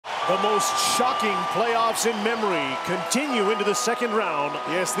The most shocking playoffs in memory continue into the second round.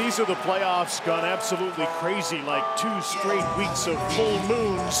 Yes, these are the playoffs gone absolutely crazy, like 2 straight weeks of full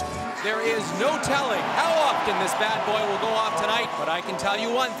moons. There is no telling how often this bad boy will go off tonight, but I can tell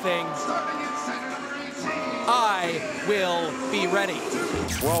you one thing. I will be ready.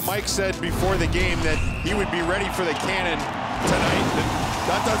 Well, Mike said before the game that he would be ready for the cannon tonight.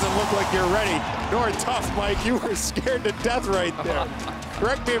 That doesn't look like you're ready. Nor tough, Mike. You were scared to death right there.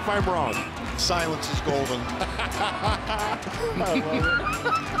 Correct me if I'm wrong. Silence is golden.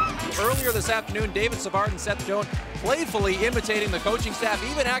 Earlier this afternoon, David Savard and Seth Jones playfully imitating the coaching staff,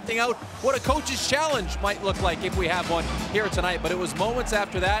 even acting out what a coach's challenge might look like if we have one here tonight. But it was moments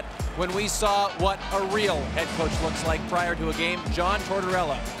after that when we saw what a real head coach looks like prior to a game. John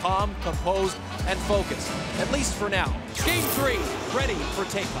Tortorella, calm, composed, and focused, at least for now. Game 3, ready for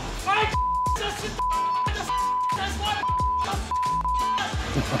takeoff.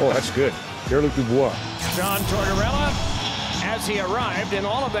 Oh, that's good. Pierre-Luc Dubois. John Tortorella, as he arrived in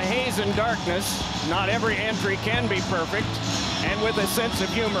all of the haze and darkness, not every entry can be perfect, and with a sense of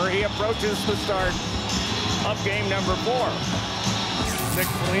humor, he approaches the start of game number 4. Nick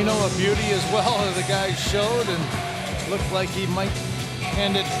Foligno, a beauty as well, as the guys showed, and looked like he might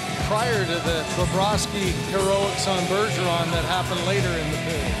end it prior to the Bobrovsky heroics on Bergeron that happened later in the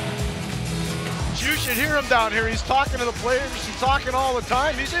period. You should hear him down here. He's talking to the players. He's talking all the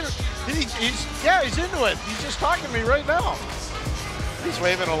time. He's into it. He's just talking to me right now. He's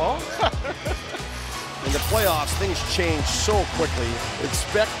waving along. In the playoffs, things change so quickly.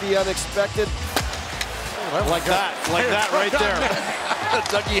 Expect the unexpected. Like that right there.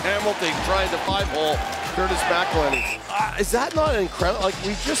 Dougie Hamilton trying to 5-hole Curtis McElhinney. Is that not incredible? Like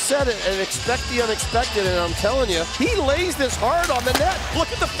we just said it, and expect the unexpected, and I'm telling you, he lays this hard on the net. Look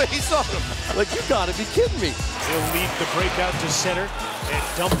at the face on him. Like, you gotta be kidding me. He'll lead the breakout to center and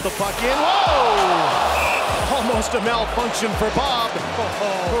dump the puck in. Whoa! Almost a malfunction for Bob.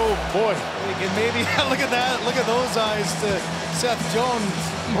 Oh boy. Maybe look at that. Look at those eyes to Seth Jones.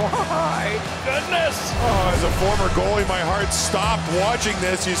 My goodness. Oh, as a former goalie, my heart stopped watching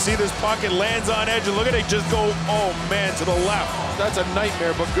this. You see this puck, it lands on edge, and look at it just go, oh man, to the left. That's a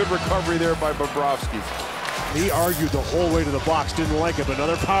nightmare, but good recovery there by Bobrovsky. He argued the whole way to the box, didn't like it, but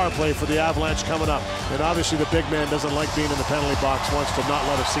another power play for the Avalanche coming up. And obviously the big man doesn't like being in the penalty box, wants to not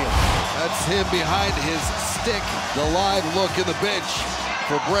let us see him. That's him behind his stick. The live look in the bench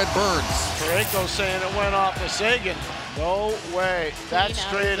for Brent Burns. Parayko saying it went off to Sagan. No way. That's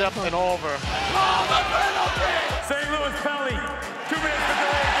straight up and over. St. Louis penalty. 2 minutes to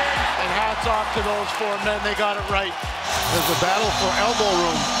delay game. And hats off to those 4 men. They got it right. There's a battle for elbow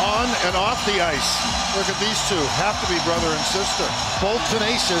room on and off the ice. Look at these two. Have to be brother and sister. Both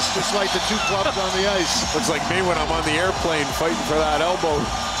tenacious, just like the 2 clubs on the ice. Looks like me when I'm on the airplane fighting for that elbow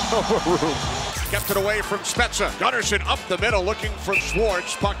room. Kept it away from Spezza. Gunnarsson up the middle looking for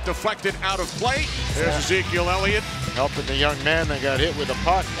Schwartz. Puck deflected out of play. There's Ezekiel Elliott. Helping the young man that got hit with a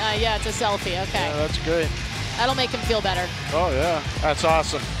puck. Yeah, it's a selfie. Okay. Yeah, that's good. That'll make him feel better. Oh, yeah. That's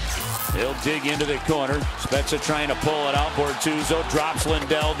awesome. He'll dig into the corner. Spezza trying to pull it out. Bortuzzo drops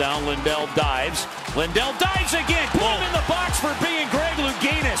Lindell down. Lindell dives. Lindell dives again. Put him in the box for being Greg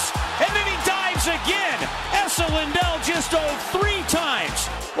Louganis. And then he dives again. Esa Lindell just owed 3 times.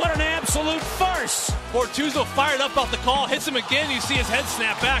 What an absolute farce. Bortuzzo fired up off the call, hits him again. You see his head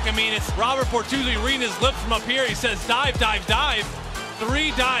snap back. I mean, it's Robert Bortuzzo reading his lips from up here. He says, dive, dive, dive.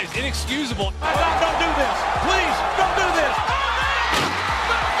 3 dives, inexcusable. Don't do this. Please, don't do this.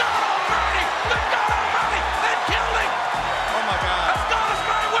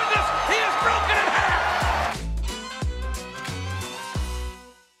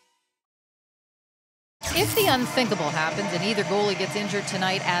 If the unthinkable happens and either goalie gets injured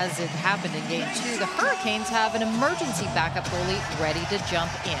tonight, as it happened in Game 2, the Hurricanes have an emergency backup goalie ready to jump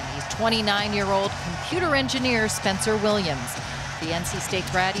in. He's 29-year-old computer engineer Spencer Williams. The NC State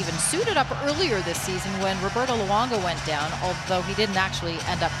grad even suited up earlier this season when Roberto Luongo went down, although he didn't actually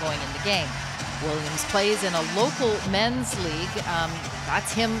end up going in the game. Williams plays in a local men's league.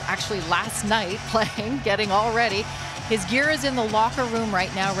 That's him actually last night playing, getting all ready. His gear is in the locker room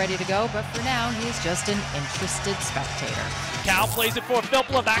right now, ready to go, but for now, he's just an interested spectator. Cal plays it for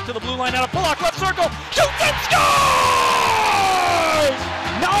Filppula, back to the blue line, out of Pulock, left circle, shoots and scores!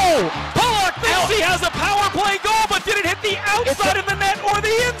 No! Pulock thinks he has a power play goal, but did it hit the outside of the net or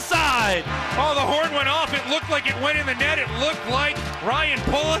the inside? Oh, the horn went off. It looked like it went in the net. It looked like Ryan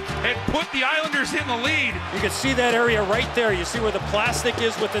Pulock had put the Islanders in the lead. You can see that area right there. You see where the plastic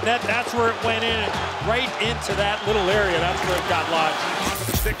is with the net. That's where it went in, right into that little area. That's where it got lodged. Onto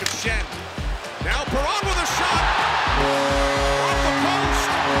the stick of Shen. Now Perron with a shot. Off the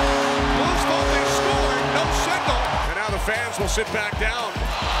post. will sit back down.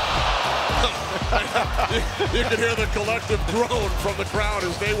 You can hear the collective groan from the crowd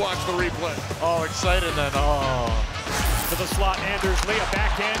as they watch the replay. Oh, excited then. Oh. To the slot, Anders Lee, a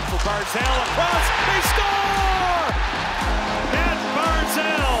backhand for Barzal. Across, they score! And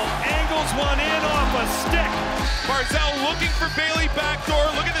Barzal angles one in off a stick. Barzal looking for Bailey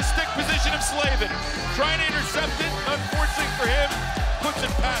backdoor. Look at the stick position of Slavin. Trying to intercept it. Unfortunately for him, puts it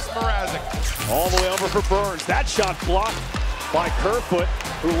past Mrazek. All the way over for Burns. That shot blocked by Kerfoot,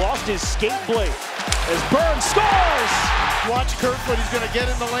 who lost his skate blade. As Burns scores! Watch Kerfoot, he's going to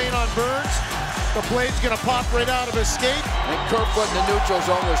get in the lane on Burns. The blade's going to pop right out of his skate. And Kerfoot in the neutral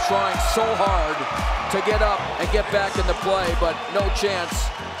zone was trying so hard to get up and get back into play, but no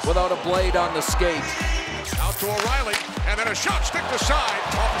chance without a blade on the skate. Out to O'Reilly, and then a shot stick to side.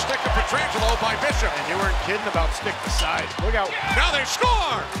 Off the stick to Pietrangelo by Bishop. And you weren't kidding about stick to side. Look out. Now they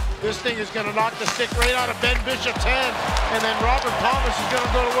score! This thing is going to knock the stick right out of Ben Bishop's hand. And then Robert Thomas is going to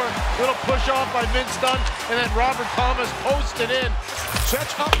go to work. Little push off by Vince Dunn. And then Robert Thomas posted in.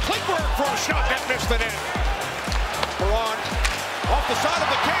 Sets up Klingberg for a shot that missed the net. Perron off the side of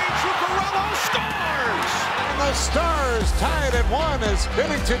the cage. Zuccarello scores! And the Stars tied at 1 as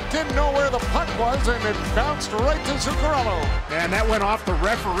Binnington didn't know where the puck was, and it bounced right to Zuccarello. And that went off the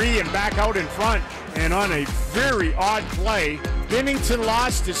referee and back out in front. And on a very odd play, Binnington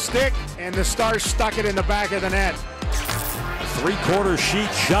lost his stick, and the Stars stuck it in the back of the net. Three-quarter sheet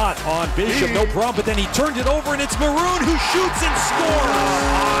shot on Bishop, no problem, but then he turned it over, and it's Maroon who shoots and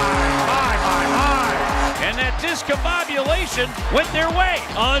scores! And that discombobulation went their way.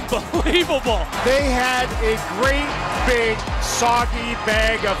 Unbelievable. They had a great, big, soggy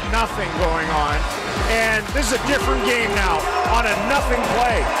bag of nothing going on. And this is a different game now on a nothing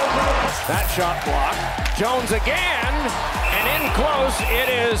play. That shot blocked. Jones again. And in close, it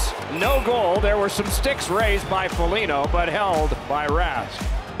is no goal. There were some sticks raised by Foligno, but held by Rask.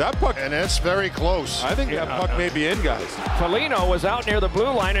 That puck, and it's very close. I think that puck may be in, guys. Foligno was out near the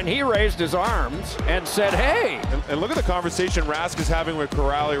blue line, and he raised his arms and said, hey. And look at the conversation Rask is having with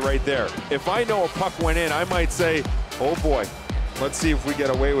Corrali right there. If I know a puck went in, I might say, oh boy, let's see if we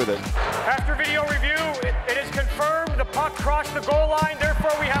get away with it. After video review, it is confirmed the puck crossed the goal line,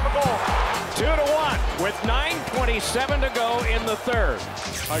 therefore we have a goal. 2-1 with 9:27 to go in the third.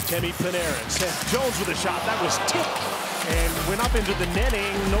 Artemi Panarin sent Jones with a shot. That was tipped and went up into the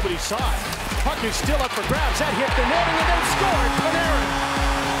netting. Nobody saw it. Puck is still up for grabs. That hit the netting and then scored. Panarin.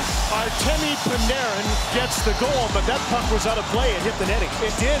 Artemi Panarin gets the goal, but that puck was out of play and hit the netting.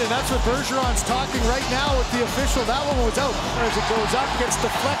 It did, and that's what Bergeron's talking right now with the official. That one was out. As it goes up, gets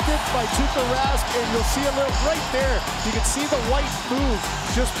deflected by Tuukka Rask, and you'll see a little right there. You can see the white move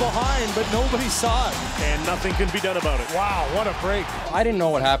just behind, but nobody saw it. And nothing can be done about it. Wow, what a break. I didn't know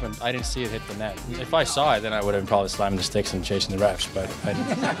what happened. I didn't see it hit the net. If I saw it, then I would have probably slammed the sticks and chasing the refs, but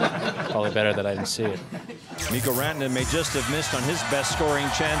probably better that I didn't see it. Mikko Rantanen may just have missed on his best scoring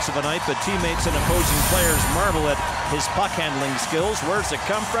chance of the night, but teammates and opposing players marvel at his puck handling skills. Where's it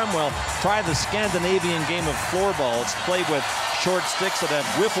come from? Well, try the Scandinavian game of floorball. It's played with short sticks that have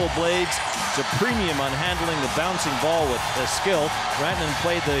wiffle blades. It's a premium on handling the bouncing ball with skill. Rantanen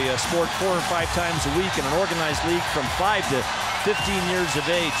played the sport 4 or 5 times a week in an organized league from 5 to 15 years of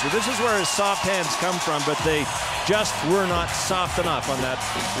age. So this is where his soft hands come from, but they just were not soft enough on that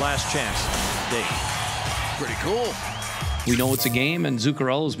last chance. Dave. Pretty cool. We know it's a game, and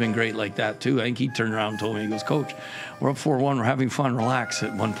Zuccarello's been great like that, too. I think he turned around and told me, he goes, Coach, we're up 4-1, we're having fun, relax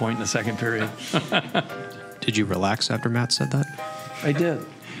at one point in the second period. Did you relax after Matt said that? I did.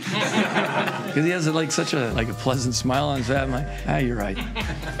 Because he has such a pleasant smile on his face. I'm like, you're right.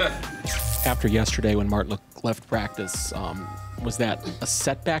 After yesterday when Mart left practice, was that a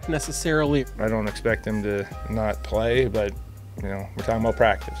setback necessarily? I don't expect him to not play, but you know, we're talking about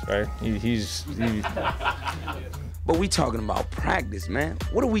practice, right? He's But we talking about practice, man.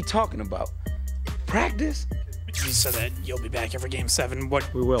 What are we talking about? Practice? You said that you'll be back here for Game 7. We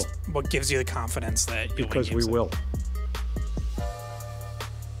will. What gives you the confidence that you'll because win we Game 7? will.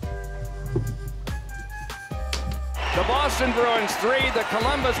 The Boston Bruins 3, the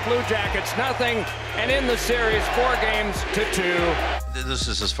Columbus Blue Jackets nothing, and in the series 4 games to 2. This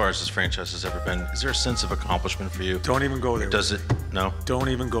is as far as this franchise has ever been. Is there a sense of accomplishment for you? Don't even go there. Does it? No? Don't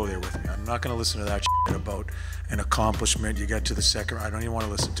even go there with me. I'm not going to listen to that shit about an accomplishment. You get to the second. I don't even want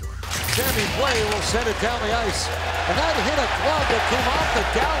to listen to it. Sammy Blais will send it down the ice. And that hit a glove that came off the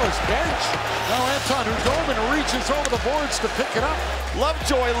Dallas bench. Now Anton Hudobin reaches over the boards to pick it up.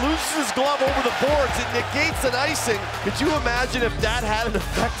 Lovejoy loses his glove over the boards. It negates an icing. Could you imagine if that had an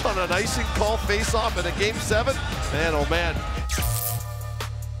effect on an icing call face-off in a Game 7? Man, oh man.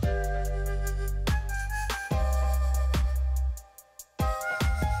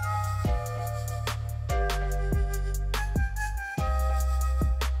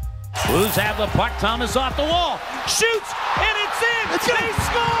 Blues have the puck. Thomas off the wall. Shoots, and it's in. They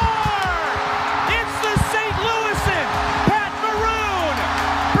score! It's the St. Louisan. Pat Maroon.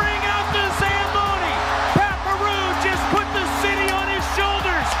 Bring out the Zamboni. Pat Maroon just put the city on his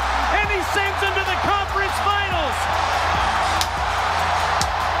shoulders, and he sends them to the conference finals.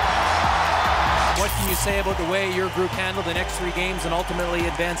 What can you say about the way your group handled the next 3 games and ultimately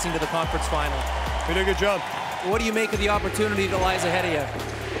advancing to the conference final? We did a good job. What do you make of the opportunity that lies ahead of you?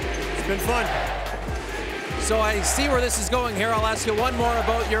 It's been fun. So I see where this is going here. I'll ask you one more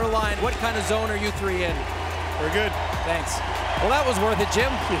about your line. What kind of zone are you 3 in? We're good. Thanks. Well, that was worth it, Jim.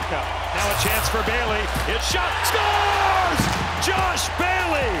 Yeah. Now a chance for Bailey. His shot scores! Josh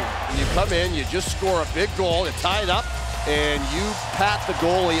Bailey! You come in, you just score a big goal, you tie it up, and you pat the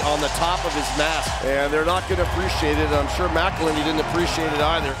goalie on the top of his mask. And they're not going to appreciate it. I'm sure McElhinney didn't appreciate it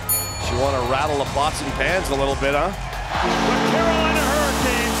either. You want to rattle the pots and pans a little bit, huh? The Carolina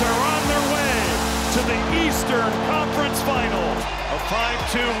Hurricanes are on their way to the Eastern Conference Final. A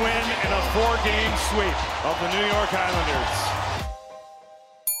 5-2 win and a 4-game sweep of the New York Islanders.